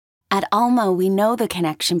At Alma, we know the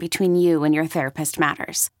connection between you and your therapist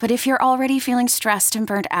matters. But if you're already feeling stressed and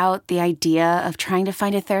burnt out, the idea of trying to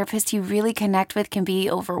find a therapist you really connect with can be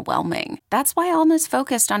overwhelming. That's why Alma's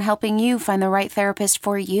focused on helping you find the right therapist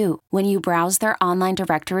for you. When you browse their online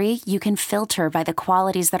directory, you can filter by the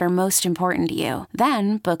qualities that are most important to you.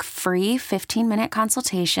 Then book free 15-minute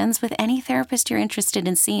consultations with any therapist you're interested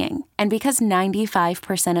in seeing. And because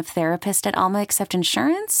 95% of therapists at Alma accept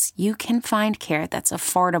insurance, you can find care that's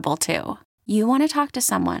affordable too. You want to talk to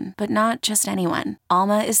someone, but not just anyone.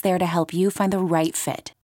 Alma is there to help you find the right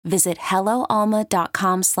fit. Visit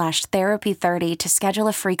helloalma.com/therapy30 to schedule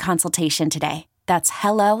a free consultation today. That's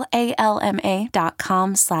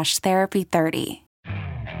helloalma.com/therapy30.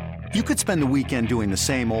 You could spend the weekend doing the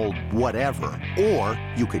same old whatever, or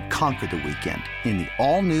you could conquer the weekend in the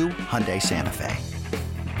all-new Hyundai Santa Fe.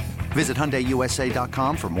 Visit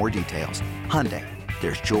HyundaiUSA.com for more details. Hyundai,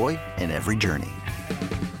 there's joy in every journey.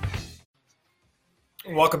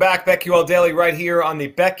 Welcome back, BetQL Daily, right here on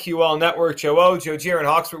the BetQL Network. Joe O, Joe Gier, and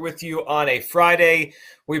Hawksworth with you on a Friday.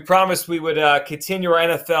 We promised we would continue our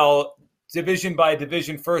NFL division by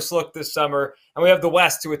division first look this summer, and we have the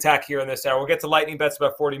West to attack here in this hour. We'll get to lightning bets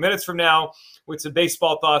about 40 minutes from now with some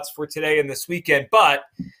baseball thoughts for today and this weekend, but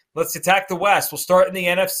let's attack the West. We'll start in the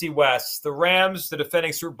NFC West. The Rams, the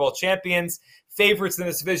defending Super Bowl champions, favorites in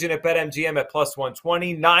this division at BetMGM at plus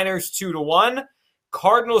 120. Niners 2-1.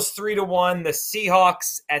 Cardinals 3-1. The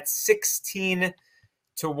Seahawks at 16-1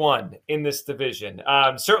 in this division.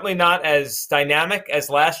 Certainly not as dynamic as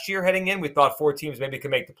last year heading in. We thought 4 teams maybe could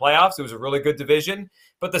make the playoffs. It was a really good division,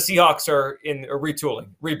 but the Seahawks are in a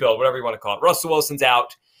retooling, rebuild, whatever you want to call it. Russell Wilson's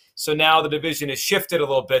out, so now the division is shifted a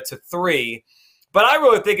little bit to 3. But I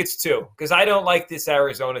really think it's 2 because I don't like this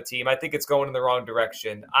Arizona team. I think it's going in the wrong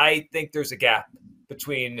direction. I think there's a gap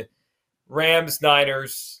between Rams,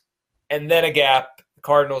 Niners, and then a gap, the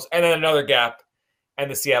Cardinals, and then another gap,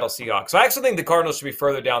 and the Seattle Seahawks. So I actually think the Cardinals should be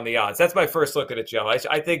further down the odds. That's my first look at it, Joe.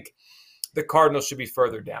 I think the Cardinals should be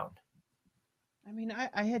further down. I mean,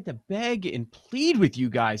 I had to beg and plead with you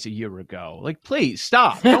guys a year ago. Like, please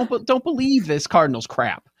stop. Don't believe this Cardinals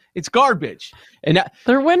crap. It's garbage. And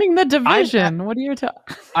they're winning the division. What are you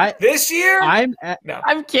talking? This year? I'm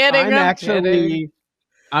kidding.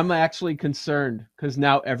 I'm actually concerned because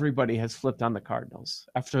now everybody has flipped on the Cardinals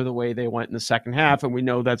after the way they went in the second half, and we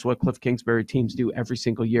know that's what Cliff Kingsbury teams do every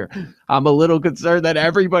single year. I'm a little concerned that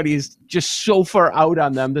everybody's just so far out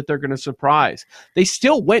on them that they're going to surprise. They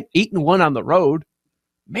still went 8-1 on the road.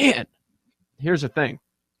 Man, here's the thing.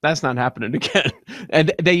 That's not happening again.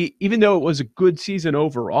 And they, even though it was a good season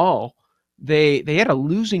overall, they had a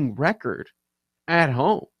losing record at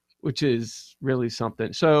home, which is really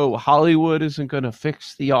something. So Hollywood isn't going to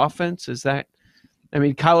fix the offense. Is that? I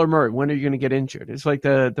mean, Kyler Murray, when are you going to get injured? It's like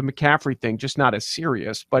the McCaffrey thing, just not as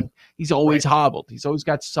serious, but he's always hobbled. He's always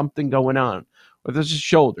got something going on, whether it's his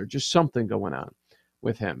shoulder, just something going on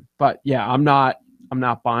with him. But yeah, I'm not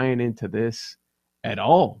buying into this at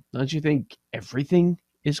all. Don't you think everything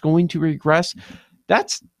is going to regress?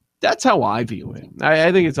 That's how I view it.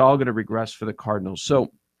 I think it's all going to regress for the Cardinals.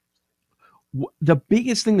 So the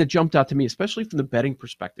biggest thing that jumped out to me, especially from the betting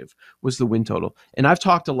perspective, was the win total. And I've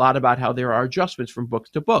talked a lot about how there are adjustments from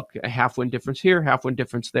book to book, a half win difference here, half win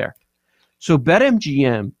difference there. So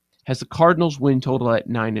BetMGM has the Cardinals win total at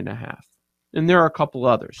 9.5. And there are a couple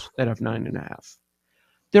others that have 9.5.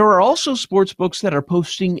 There are also sports books that are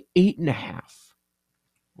posting 8.5.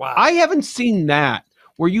 Wow. I haven't seen that,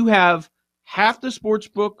 where you have half the sports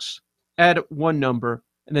books at one number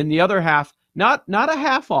and then the other half, not a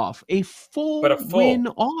half off, a full win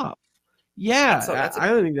off. Yeah, I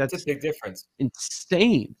think that's a big difference.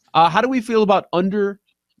 Insane. How do we feel about under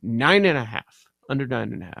 9.5? Under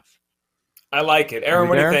 9.5. I like it. Aaron,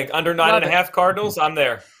 what do you think? Under 9.5 Cardinals? I'm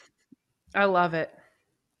there. I love it.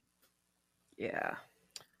 Yeah.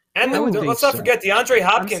 And let's not forget DeAndre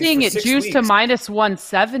Hopkins. I'm seeing it juiced weeks. to minus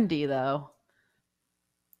 170, though.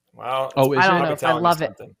 Wow. I don't know if I love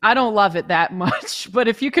it. I don't love it that much, but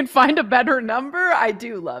if you can find a better number, I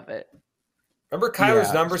do love it. Remember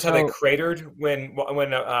Kyler's numbers, how they cratered when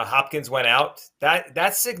Hopkins went out?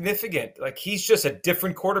 That's significant. Like, he's just a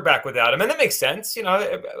different quarterback without him. And that makes sense. You know,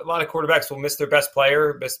 a lot of quarterbacks will miss their best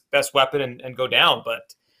player, best weapon and go down.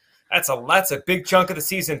 But that's a big chunk of the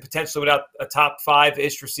season potentially without a top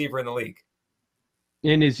 5-ish receiver in the league.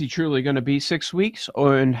 And is he truly going to be 6 weeks?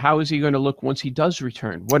 And how is he going to look once he does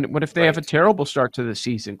return? What if they have a terrible start to the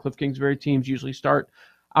season? Cliff Kingsbury teams usually start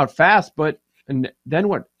out fast, and then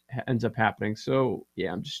what ends up happening? So,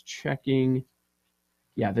 yeah, I'm just checking.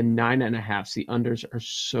 Yeah, the 9.5, the unders are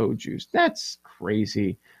so juiced. That's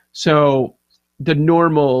crazy. So the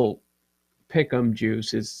normal pick'em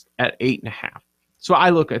juice is at 8.5. So I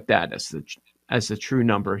look at that as the true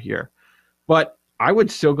number here. But I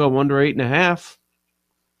would still go under 8.5.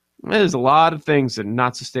 There's a lot of things that are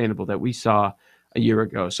not sustainable that we saw a year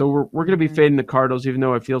ago. So we're going to be fading the Cardinals, even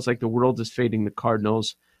though it feels like the world is fading the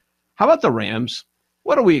Cardinals. How about the Rams?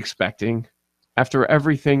 What are we expecting after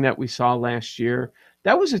everything that we saw last year?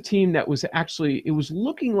 That was a team that was actually, it was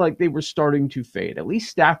looking like they were starting to fade. At least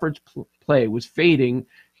Stafford's play was fading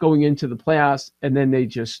going into the playoffs, and then they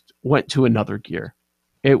just went to another gear.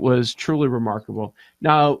 It was truly remarkable.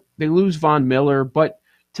 Now, they lose Von Miller, but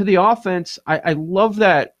to the offense, I love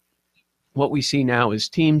that what we see now is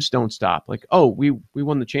teams don't stop. Like, oh, we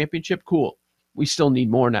won the championship? Cool. We still need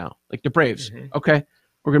more now. Like the Braves. Okay,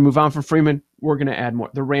 we're going to move on from Freeman. We're going to add more.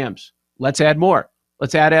 The Rams, let's add more.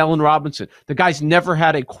 Let's add Allen Robinson. The guy's never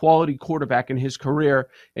had a quality quarterback in his career,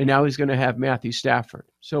 and now he's going to have Matthew Stafford.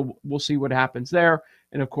 So we'll see what happens there.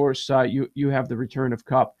 And, of course, you have the return of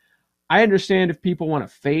Kupp. I understand if people want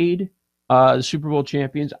to fade the Super Bowl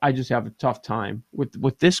champions. I just have a tough time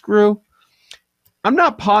with this crew. I'm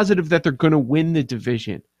not positive that they're going to win the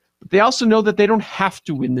division, but they also know that they don't have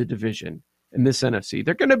to win the division in this NFC.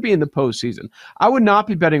 They're going to be in the postseason. I would not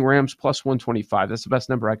be betting Rams plus 125. That's the best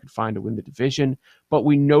number I could find to win the division, but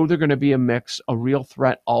we know they're going to be a real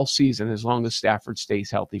threat all season as long as Stafford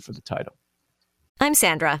stays healthy for the title. I'm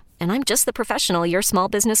Sandra, and I'm just the professional your small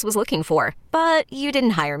business was looking for. But you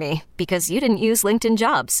didn't hire me because you didn't use LinkedIn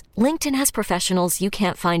Jobs. LinkedIn has professionals you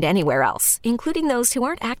can't find anywhere else, including those who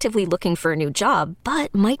aren't actively looking for a new job,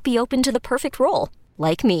 but might be open to the perfect role,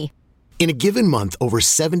 like me. In a given month, over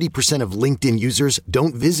 70% of LinkedIn users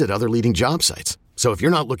don't visit other leading job sites. So if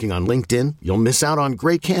you're not looking on LinkedIn, you'll miss out on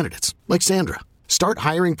great candidates like Sandra. Start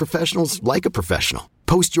hiring professionals like a professional.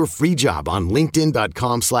 Post your free job on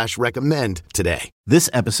linkedin.com/recommend today. This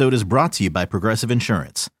episode is brought to you by Progressive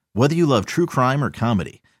Insurance. Whether you love true crime or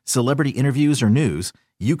comedy, celebrity interviews or news,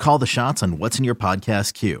 you call the shots on what's in your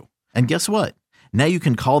podcast queue. And guess what? Now you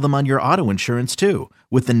can call them on your auto insurance too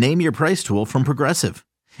with the Name Your Price tool from Progressive.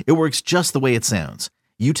 It works just the way it sounds.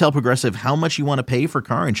 You tell Progressive how much you want to pay for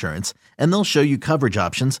car insurance, and they'll show you coverage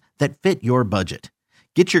options that fit your budget.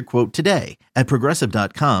 Get your quote today at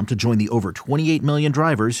Progressive.com to join the over 28 million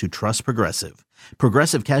drivers who trust Progressive.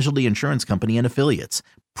 Progressive Casualty Insurance Company and Affiliates.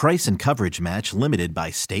 Price and coverage match limited by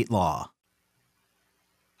state law.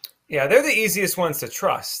 Yeah, they're the easiest ones to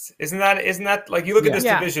trust. Isn't that like you look at this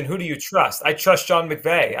division, who do you trust? I trust Sean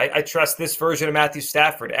McVay. I trust this version of Matthew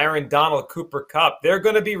Stafford, Aaron Donald, Cooper Kupp. They're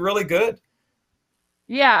going to be really good.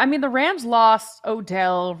 Yeah, I mean, the Rams lost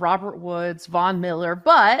Odell, Robert Woods, Von Miller,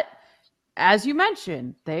 but as you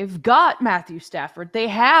mentioned, they've got Matthew Stafford. They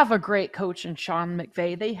have a great coach in Sean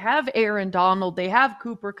McVay. They have Aaron Donald. They have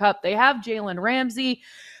Cooper Kupp. They have Jalen Ramsey.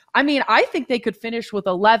 I mean, I think they could finish with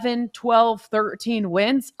 11, 12, 13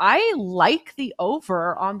 wins. I like the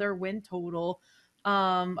over on their win total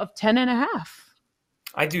of 10.5.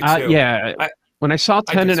 I do too. When I saw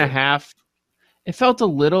 10.5, it felt a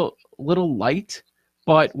little light,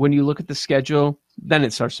 but when you look at the schedule, then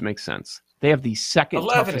it starts to make sense. They have the second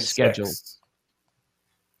toughest schedule.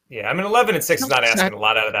 Yeah, I mean, 11-6 is not asking a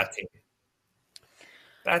lot out of that team.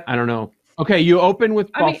 I don't know. Okay, you open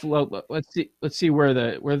with Buffalo. Let's see where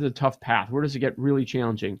the tough path. Where does it get really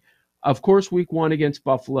challenging? Of course, week 1 against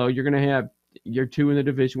Buffalo, you're going to have year 2 in the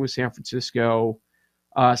division with San Francisco.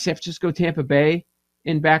 San Francisco, Tampa Bay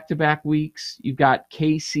in back-to-back weeks. You've got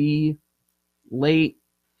KC late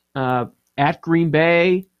at Green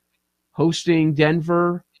Bay, hosting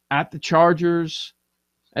Denver, at the Chargers.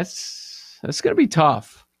 That's going to be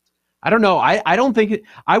tough. I don't know. I don't think it.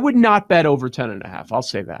 I would not bet over 10.5. I'll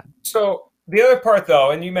say that. So the other part,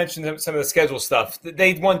 though, and you mentioned some of the schedule stuff.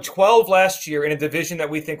 They won 12 last year in a division that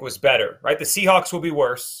we think was better. Right? The Seahawks will be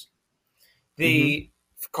worse. The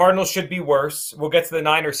Cardinals should be worse. We'll get to the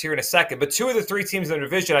Niners here in a second. But 2 of the 3 teams in the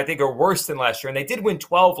division I think are worse than last year, and they did win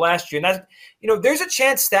 12 last year. And that, there's a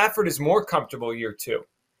chance Stafford is more comfortable year 2.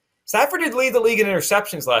 Stafford did lead the league in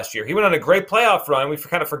interceptions last year. He went on a great playoff run. We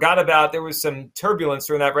kind of forgot about there was some turbulence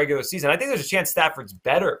during that regular season. I think there's a chance Stafford's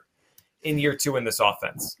better in year 2 in this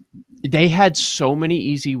offense. They had so many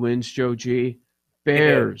easy wins, Joe G.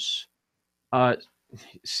 Bears,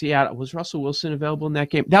 Seattle. Was Russell Wilson available in that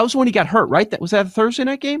game? That was when he got hurt, right? Was that a Thursday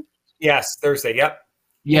night game? Yes, Thursday. Yep.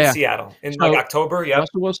 Yeah. In Seattle in October. Yep.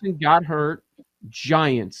 Russell Wilson got hurt.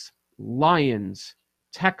 Giants, Lions,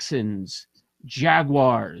 Texans,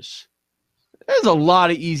 Jaguars. There's a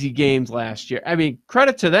lot of easy games last year. I mean,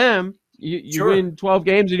 credit to them. You win 12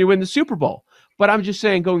 games and you win the Super Bowl. But I'm just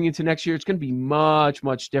saying going into next year, it's going to be much,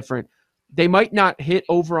 much different. They might not hit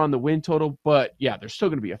over on the win total, but yeah, they're still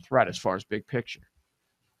going to be a threat as far as big picture.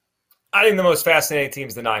 I think the most fascinating team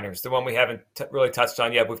is the Niners, the one we haven't really touched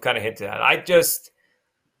on yet. We've kind of hinted at.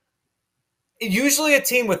 Usually a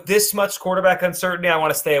team with this much quarterback uncertainty, I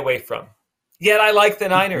want to stay away from. Yet I like the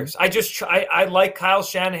Niners. I like Kyle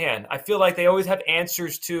Shanahan. I feel like they always have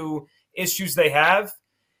answers to issues they have.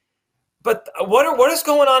 But what is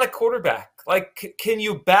going on at quarterback? Like, can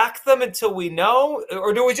you back them until we know?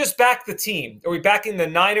 Or do we just back the team? Are we backing the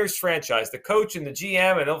Niners franchise, the coach and the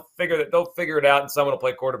GM, and they'll figure it out and someone will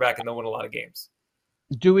play quarterback and they'll win a lot of games?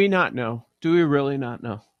 Do we not know? Do we really not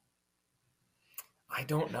know? I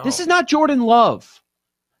don't know. This is not Jordan Love.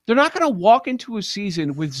 They're not going to walk into a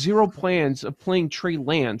season with zero plans of playing Trey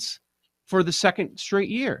Lance for the second straight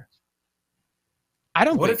year. I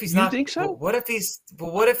don't think so? What if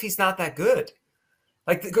he's not that good?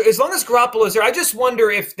 Like, as long as Garoppolo's there, I just wonder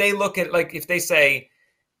if they look at, like, if they say,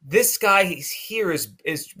 this guy here is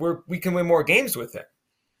where we can win more games with him.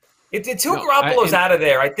 Until Garoppolo's out of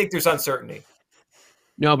there, I think there's uncertainty.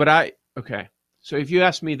 No, but okay. So if you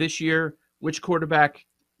ask me this year, which quarterback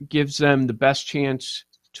gives them the best chance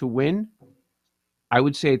to win, I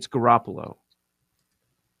would say it's Garoppolo.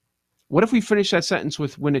 What if we finish that sentence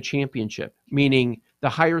with win a championship, meaning the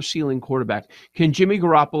higher ceiling quarterback? Can Jimmy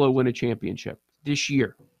Garoppolo win a championship this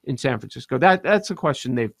year in San Francisco? That's a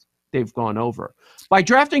question they've gone over. By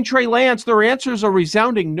drafting Trey Lance, their answers are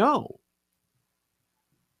resounding no.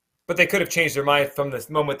 But they could have changed their mind from the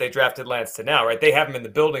moment they drafted Lance to now, right? They have him in the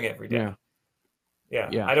building every day.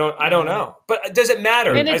 Yeah. I don't know. But does it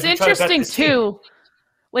matter? And it's interesting too.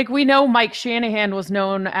 Like, we know Mike Shanahan was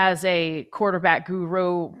known as a quarterback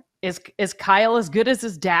guru. Is Kyle as good as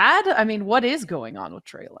his dad? I mean, what is going on with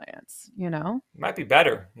Trey Lance? You know, he might be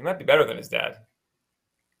better. He might be better than his dad.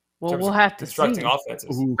 Well, we'll have to see. Constructing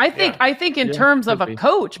offenses. I think in terms of a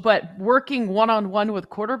coach, but working one-on-one with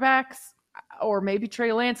quarterbacks, or maybe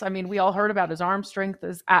Trey Lance. I mean, we all heard about his arm strength,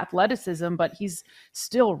 his athleticism, but he's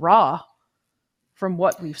still raw from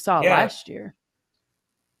what we saw last year.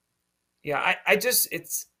 Yeah,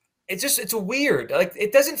 it's weird. Like,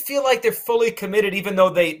 it doesn't feel like they're fully committed, even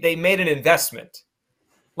though they made an investment.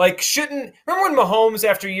 Like, remember when Mahomes,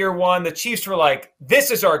 after year one, the Chiefs were like,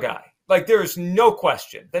 this is our guy. Like, there's no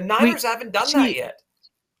question. The Niners haven't done that yet.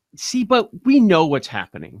 See, but we know what's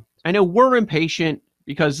happening. I know we're impatient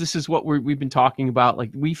because this is what we've been talking about.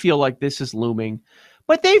 Like, we feel like this is looming.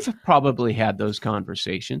 But they've probably had those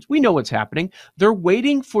conversations. We know what's happening. They're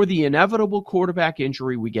waiting for the inevitable quarterback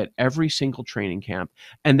injury we get every single training camp,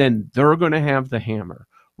 and then they're going to have the hammer.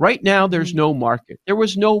 Right now, there's no market. There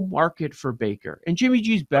was no market for Baker. And Jimmy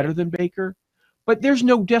G's better than Baker, but there's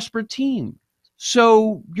no desperate team.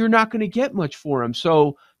 So you're not going to get much for him.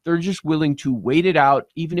 So they're just willing to wait it out,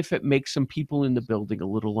 even if it makes some people in the building a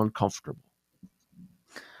little uncomfortable.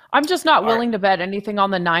 I'm just not willing to bet anything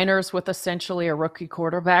on the Niners with essentially a rookie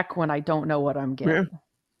quarterback when I don't know what I'm getting.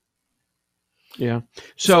 Yeah.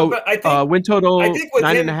 So win total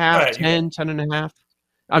 9.5, 10.5.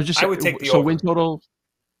 I would take the over. Win total,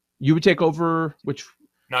 you would take over which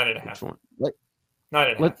 9.5. One?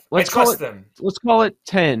 9.5. Let's call it them. Let's call it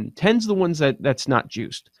 10. 10's the ones that's not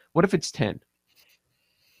juiced. What if it's 10?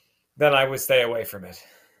 Then I would stay away from it.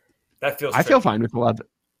 That feels. I feel fine with 11.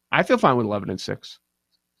 I feel fine with 11-6.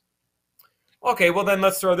 Okay, well then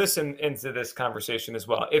let's throw this into this conversation as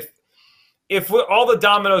well. If all the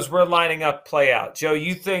dominoes we're lining up play out, Joe,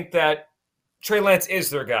 you think that Trey Lance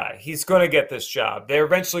is their guy? He's going to get this job. They're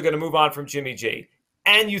eventually going to move on from Jimmy G,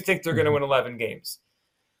 and you think they're going to win 11 games.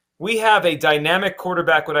 We have a dynamic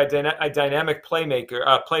quarterback with a dynamic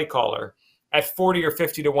playmaker, play caller at 40 or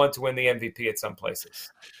 50 to 1 to win the MVP at some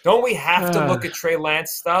places. Don't we have to look at Trey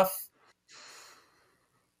Lance stuff?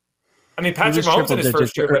 I mean, Patrick Mahomes in his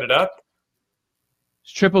first year lit it up.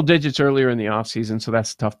 Triple digits earlier in the offseason, so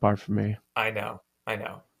that's the tough part for me. I know.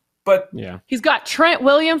 But yeah, he's got Trent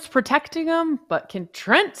Williams protecting him, but can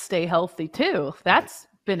Trent stay healthy too? That's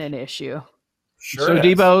been an issue. Sure. So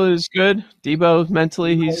Debo is good. Debo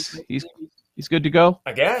mentally, he's good to go.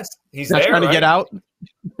 I guess he's not there, trying right? to get out.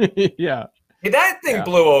 Yeah. Hey, that thing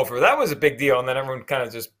blew over. That was a big deal, and then everyone kind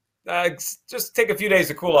of just take a few days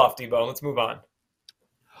to cool off, Debo. Let's move on.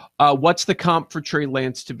 What's the comp for Trey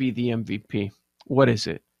Lance to be the MVP? What is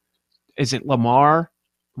it? Is it Lamar?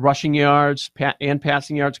 Rushing yards and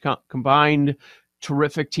passing yards combined,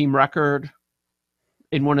 terrific team record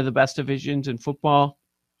in one of the best divisions in football.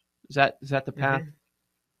 Is that the path?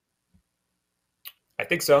 I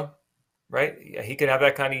think so. Right? Yeah, he could have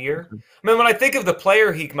that kind of year. I mean, when I think of the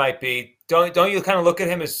player he might be, don't you kind of look at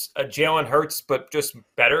him as a Jalen Hurts, but just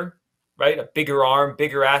better, right? A bigger arm,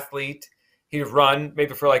 bigger athlete. He'd run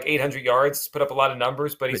maybe for like 800 yards, put up a lot of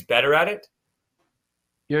numbers, but he's better at it.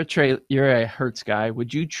 You're a Hurts guy.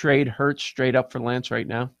 Would you trade Hurts straight up for Lance right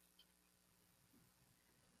now?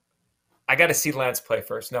 I got to see Lance play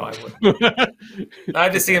first. No, I wouldn't. I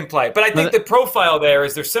have to see him play. But I think the profile there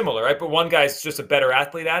is they're similar, right? But one guy's just a better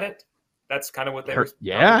athlete at it. That's kind of what they're.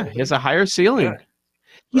 Yeah, he has a higher ceiling. Yeah.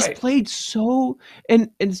 He's played so, and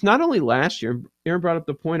it's not only last year. Aaron brought up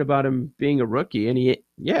the point about him being a rookie, and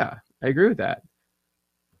I agree with that.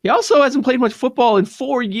 He also hasn't played much football in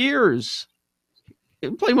 4 years. He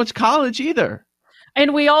didn't play much college either.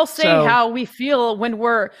 And we all say how we feel when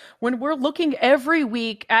we're looking every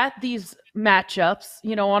week at these matchups,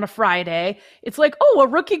 on a Friday. It's like, a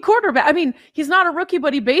rookie quarterback. I mean, he's not a rookie,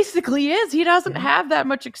 but he basically is. He doesn't have that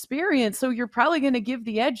much experience. So you're probably going to give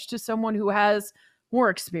the edge to someone who has more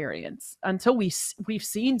experience until we've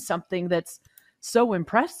seen something that's so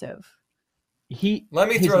impressive. His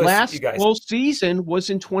last full season was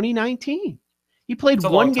in 2019. He played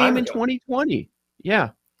one game in 2020.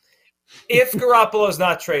 Yeah. If Garoppolo's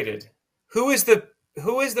not traded, who is the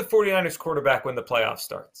 49ers quarterback when the playoff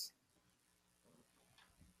starts?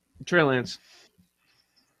 Trey Lance.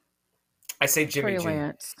 I say Jimmy G.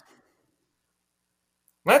 Lance.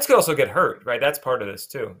 Lance could also get hurt, right? That's part of this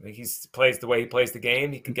too. He plays the way he plays the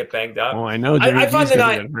game. He can get banged up. Oh, I know. I find them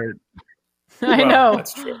get hurt. I know.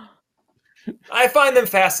 That's true. I find them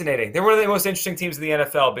fascinating. They're one of the most interesting teams in the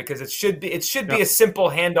NFL because it should be a simple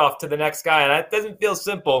handoff to the next guy, and that doesn't feel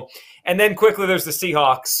simple. And then quickly there's the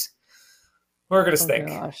Seahawks. We're going to stink.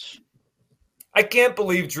 Gosh. I can't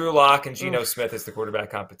believe Drew Lock and Geno Smith is the quarterback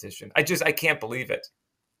competition. I can't believe it.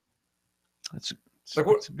 It's a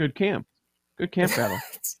good camp. Good camp battle.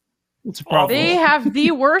 It's a problem. They have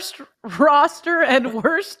the worst roster and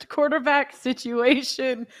worst quarterback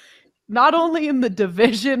situation, not only in the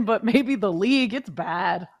division, but maybe the league. It's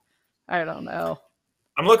bad. I don't know.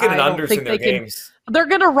 I'm looking at unders in their games. They're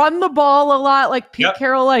going to run the ball a lot like Pete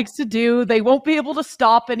Carroll likes to do. They won't be able to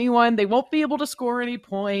stop anyone. They won't be able to score any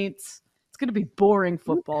points. It's going to be boring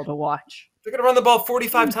football to watch. They're going to run the ball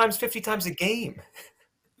 45 times, 50 times a game.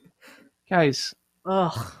 Guys,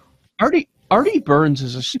 Artie Burns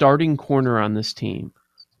is a starting corner on this team,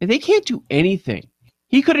 and they can't do anything.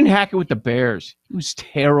 He couldn't hack it with the Bears. He was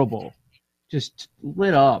terrible. Just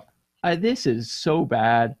lit up. This is so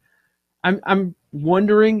bad. I'm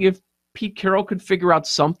wondering if Pete Carroll could figure out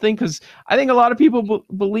something, because I think a lot of people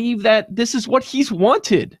believe that this is what he's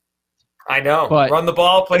wanted. I know. But run the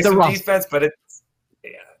ball, play some defense, but it's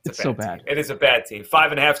so bad. Team. It is a bad team.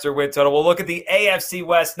 5.5 win total. We'll look at the AFC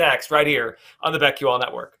West next, right here on the BetQL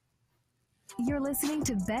Network. You're listening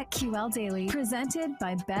to BetQL Daily, presented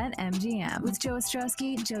by BetMGM, with Joe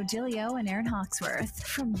Ostrowski, Joe Giglio, and Aaron Hawksworth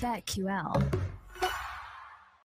from BetQL.